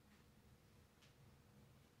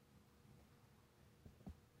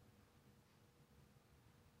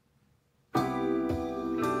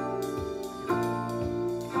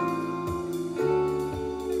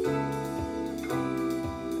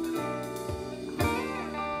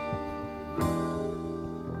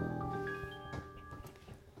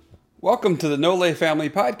Welcome to the No Lay Family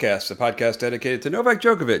Podcast, a podcast dedicated to Novak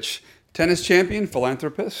Djokovic, tennis champion,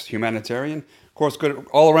 philanthropist, humanitarian, of course, good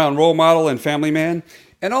all-around role model and family man,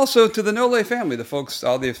 and also to the No Lay family, the folks,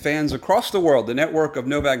 all the fans across the world, the network of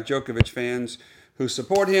Novak Djokovic fans who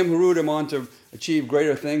support him, who root him on to achieve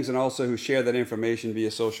greater things, and also who share that information via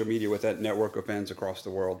social media with that network of fans across the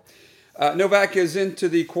world. Novak is into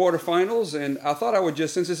the quarterfinals, and I thought I would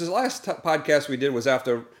just, since this is the last podcast we did was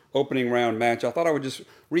after opening round match, I thought I would just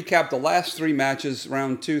recap the last three matches,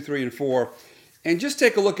 round 2, 3, and 4, and just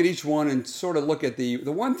take a look at each one and sort of look at the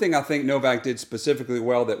one thing I think Novak did specifically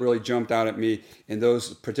well that really jumped out at me in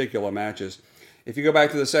those particular matches. If you go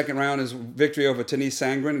back to the second round, his victory over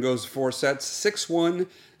Sangren goes 4 sets, 6-1,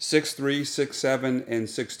 6-3, 6-7, and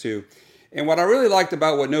 6-2. And what I really liked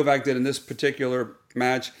about what Novak did in this particular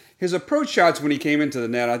match, his approach shots when he came into the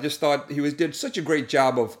net, I just thought he did such a great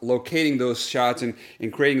job of locating those shots and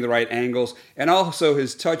creating the right angles. And also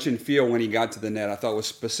his touch and feel when he got to the net, I thought was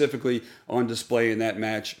specifically on display in that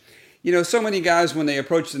match. You know, so many guys, when they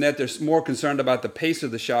approach the net, they're more concerned about the pace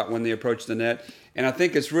of the shot when they approach the net. And I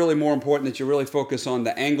think it's really more important that you really focus on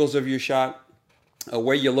the angles of your shot,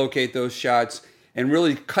 where you locate those shots, and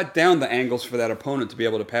really cut down the angles for that opponent to be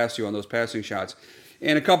able to pass you on those passing shots.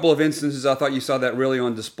 In a couple of instances, I thought you saw that really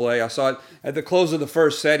on display. I saw it at the close of the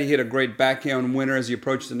first set. He hit a great backhand winner as he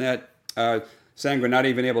approached the net. Sangren not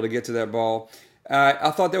even able to get to that ball. I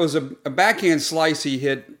thought there was a backhand slice he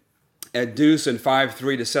hit at deuce and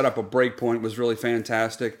 5-3 to set up a break point was really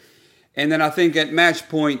fantastic. And then I think at match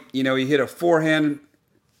point, you know, he hit a forehand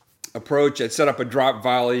approach that set up a drop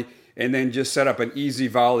volley and then just set up an easy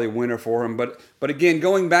volley winner for him. But again,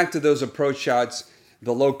 going back to those approach shots,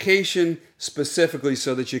 the location specifically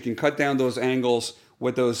so that you can cut down those angles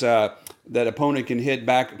with those that opponent can hit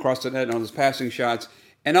back across the net on his passing shots.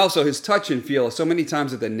 And also his touch and feel. So many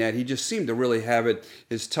times at the net, he just seemed to really have it.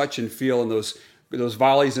 His touch and feel and those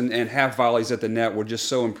volleys and half volleys at the net were just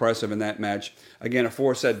so impressive in that match. Again, a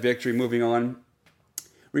 4-set victory. Moving on.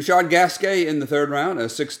 Richard Gasquet in the third round, a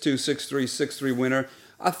 6-2, 6-3, 6-3 winner.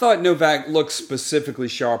 I thought Novak looked specifically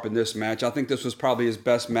sharp in this match. I think this was probably his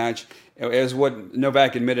best match, as what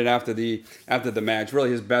Novak admitted after the match.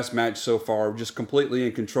 Really his best match so far, just completely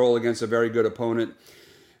in control against a very good opponent.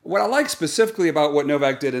 What I like specifically about what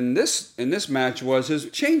Novak did in this match was his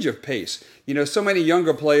change of pace. You know, so many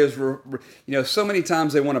younger players were, you know, so many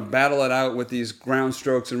times they want to battle it out with these ground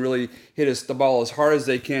strokes and really hit the ball as hard as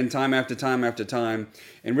they can time after time after time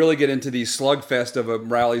and really get into these slugfest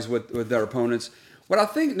of rallies with their opponents. What I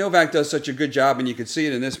think Novak does such a good job, and you could see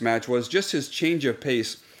it in this match, was just his change of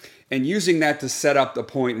pace and using that to set up the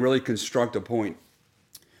point, really construct a point.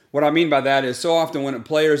 What I mean by that is so often when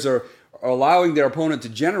players are allowing their opponent to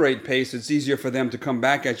generate pace, it's easier for them to come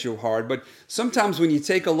back at you hard. But sometimes when you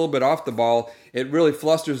take a little bit off the ball, it really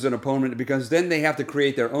flusters an opponent because then they have to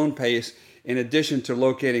create their own pace in addition to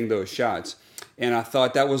locating those shots. And I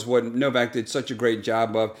thought that was what Novak did such a great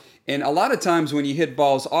job of. And a lot of times when you hit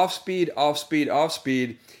balls off speed,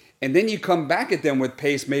 and then you come back at them with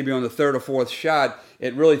pace maybe on the third or fourth shot,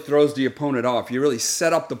 it really throws the opponent off. You really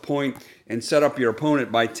set up the point and set up your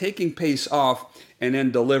opponent by taking pace off and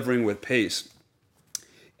then delivering with pace.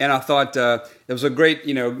 And I thought it was a great,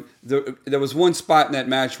 you know, there was one spot in that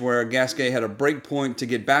match where Gasquet had a break point to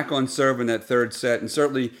get back on serve in that third set. And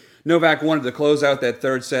certainly Novak wanted to close out that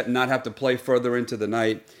third set and not have to play further into the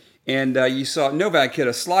night. And you saw Novak hit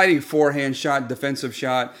a sliding forehand shot, defensive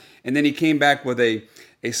shot, and then he came back with a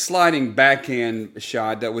sliding backhand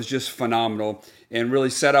shot that was just phenomenal and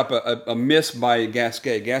really set up a miss by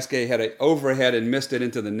Gasquet. Gasquet had an overhead and missed it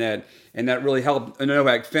into the net, and that really helped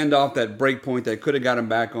Novak fend off that break point that could have got him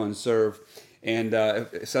back on serve and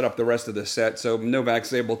set up the rest of the set. So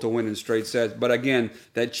Novak's able to win in straight sets. But again,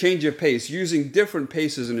 that change of pace, using different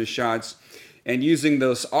paces in his shots and using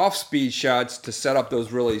those off-speed shots to set up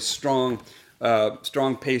those really strong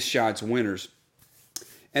pace shots winners.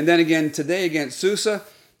 And then again, today against Sousa,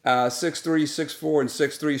 6-3, 6-4, and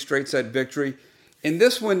 6-3 straight set victory. In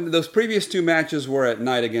this one, those previous two matches were at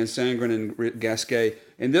night against Sangren and Gasquet.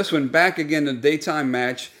 In this one, back again in a daytime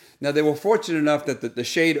match. Now, they were fortunate enough that the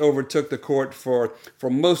shade overtook the court for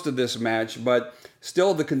most of this match, but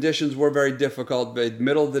still the conditions were very difficult. The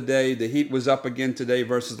middle of the day, the heat was up again today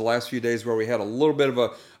versus the last few days where we had a little bit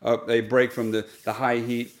of a break from the high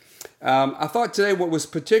heat. I thought today what was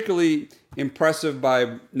particularly impressive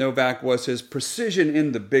by Novak was his precision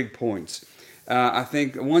in the big points. I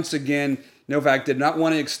think, once again, Novak did not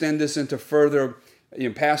want to extend this into further,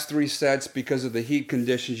 past 3 sets because of the heat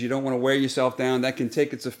conditions. You don't want to wear yourself down. That can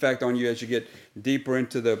take its effect on you as you get deeper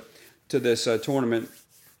into this tournament.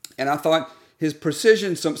 And I thought his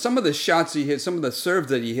precision, some of the shots he hit, some of the serves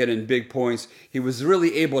that he hit in big points, he was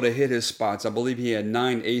really able to hit his spots. I believe he had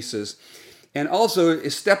 9 aces. And also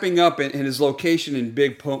is stepping up in his location in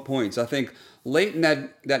big points. I think late in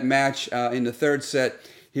that match, in the third set,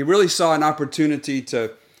 he really saw an opportunity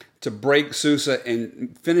to break Sousa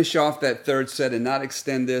and finish off that third set and not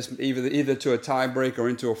extend this either to a tiebreak or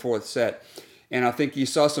into a fourth set. And I think he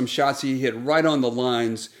saw some shots he hit right on the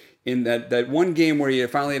lines in that one game where he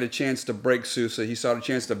finally had a chance to break Sousa. He saw a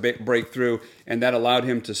chance to break through, and that allowed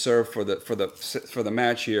him to serve for the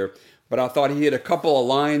match here. But I thought he hit a couple of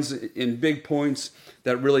lines in big points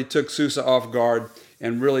that really took Sousa off guard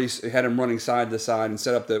and really had him running side to side and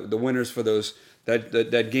set up the winners for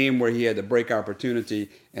that game where he had the break opportunity,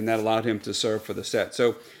 and that allowed him to serve for the set.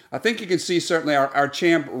 So I think you can see certainly our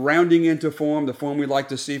champ rounding into form, the form we like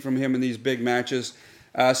to see from him in these big matches.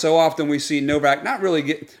 So often we see Novak not really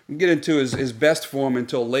get into his best form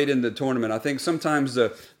until late in the tournament. I think sometimes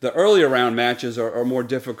the earlier round matches are more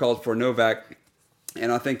difficult for Novak. And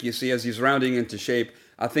I think you see as he's rounding into shape,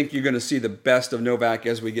 I think you're going to see the best of Novak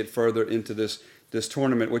as we get further into this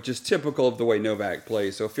tournament, which is typical of the way Novak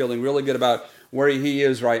plays. So feeling really good about where he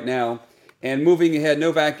is right now. And moving ahead,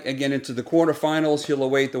 Novak again into the quarterfinals. He'll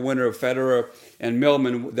await the winner of Federer and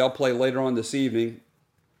Millman. They'll play later on this evening.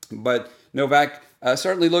 But Novak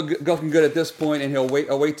certainly looking good at this point, and he'll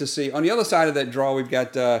await to see. On the other side of that draw, we've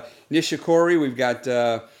got Nishikori. We've got...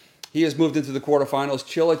 He has moved into the quarterfinals.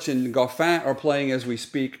 Cilic and Goffin are playing as we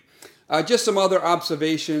speak. Just some other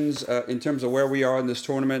observations in terms of where we are in this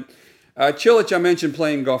tournament. Cilic, I mentioned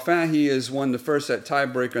playing Goffin. He has won the first set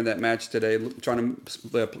tiebreaker in that match today, trying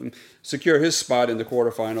to secure his spot in the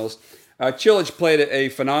quarterfinals. Cilic played a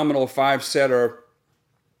phenomenal 5-setter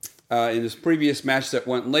in his previous match that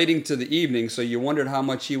went late into the evening, so you wondered how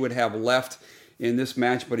much he would have left in this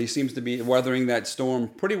match, but he seems to be weathering that storm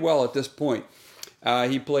pretty well at this point.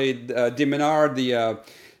 He played de Menard.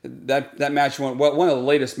 That match went one of the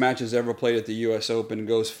latest matches ever played at the U.S. Open.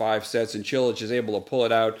 Goes 5 sets, and Cilic is able to pull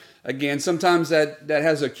it out. Again, sometimes that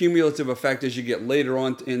has a cumulative effect as you get later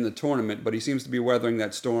on in the tournament, but he seems to be weathering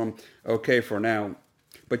that storm okay for now.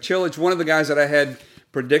 But Cilic, one of the guys that I had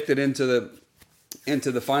predicted into the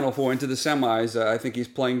Final Four, into the semis. I think he's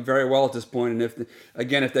playing very well at this point. And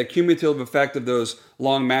if that cumulative effect of those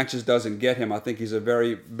long matches doesn't get him, I think he's a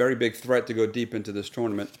very, very big threat to go deep into this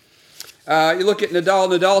tournament. You look at Nadal.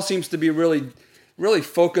 Nadal seems to be really, really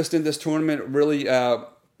focused in this tournament. Really,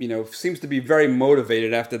 seems to be very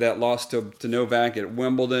motivated after that loss to Novak at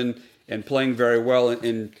Wimbledon, and playing very well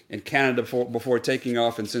in Canada before taking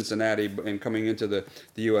off in Cincinnati and coming into the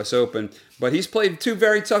U.S. Open. But he's played 2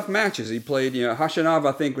 very tough matches. He played, Khachanov,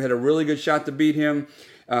 I think, had a really good shot to beat him.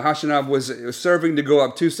 Khachanov was serving to go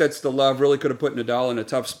up 2 sets to love, really could have put Nadal in a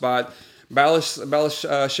tough spot.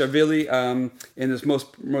 Balashashvili, in his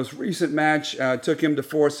most recent match, took him to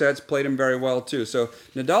 4 sets, played him very well too. So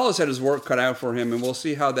Nadal has had his work cut out for him, and we'll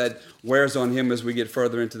see how that wears on him as we get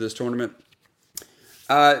further into this tournament.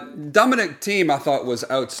 Dominic Thiem, I thought, was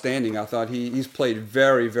outstanding. I thought he's played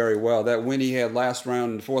very, very well. That win he had last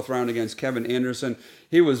round, in the 4th round against Kevin Anderson,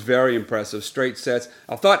 he was very impressive. Straight sets.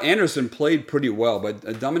 I thought Anderson played pretty well,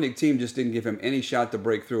 but Dominic Thiem just didn't give him any shot to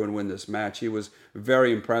break through and win this match. He was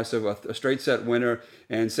very impressive. A straight set winner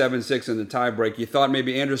and 7-6 in the tiebreak. You thought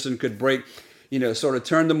maybe Anderson could break, sort of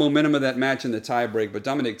turn the momentum of that match in the tiebreak, but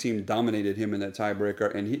Dominic Thiem dominated him in that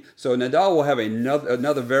tiebreaker. So Nadal will have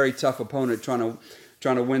another very tough opponent trying to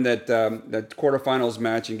win that quarterfinals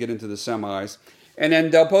match and get into the semis. And then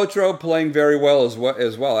Del Potro playing very well as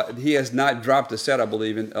well. He has not dropped a set, I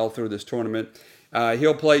believe, all through this tournament.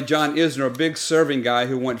 He'll play John Isner, a big serving guy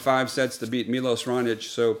who went 5 sets to beat Milos Raonic.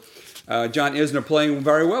 So John Isner playing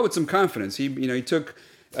very well with some confidence. He took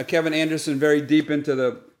Kevin Anderson very deep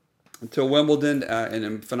into Wimbledon in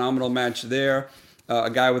a phenomenal match there. A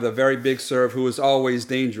guy with a very big serve who is always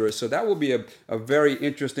dangerous. So that will be a very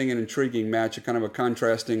interesting and intriguing match, a kind of a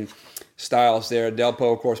contrasting styles there.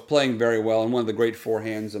 Delpo, of course, playing very well and one of the great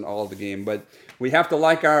forehands in all of the game. But we have to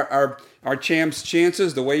like our champ's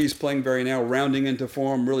chances, the way he's playing very now, rounding into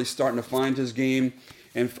form, really starting to find his game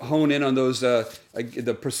and hone in on those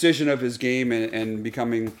the precision of his game and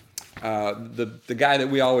becoming the guy that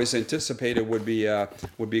we always anticipated would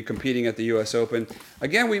be competing at the U.S. Open.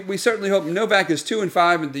 Again, we certainly hope. Novak is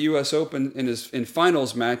 2-5 at the U.S. Open in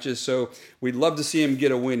finals matches, so we'd love to see him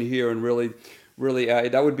get a win here and really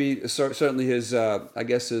that would be certainly his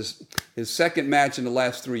his second match in the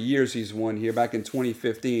last 3 years he's won here. Back in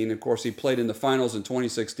 2015, of course, he played in the finals in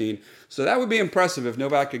 2016, so that would be impressive if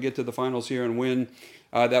Novak could get to the finals here and win.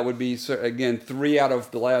 That would be, again, 3 out of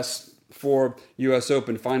the last 4 U.S.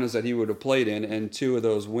 Open finals that he would have played in, and 2 of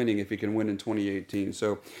those winning if he can win in 2018.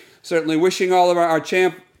 So certainly wishing all of our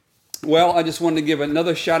champ well. I just wanted to give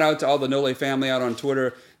another shout out to all the Nole family out on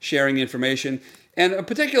Twitter sharing information. And a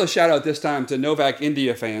particular shout out this time to Novak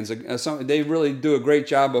India fans. They really do a great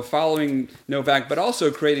job of following Novak, but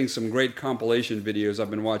also creating some great compilation videos I've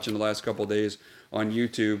been watching the last couple of days on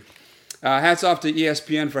YouTube. Hats off to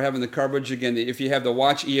ESPN for having the coverage. Again, if you have the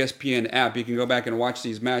Watch ESPN app, you can go back and watch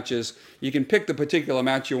these matches. You can pick the particular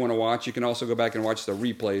match you want to watch. You can also go back and watch the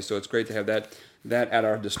replay, so it's great to have that at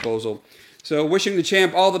our disposal. So wishing the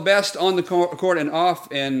champ all the best on the court and off,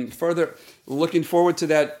 and further looking forward to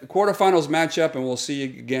that quarterfinals matchup, and we'll see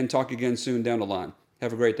you again, talk again soon down the line.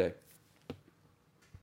 Have a great day.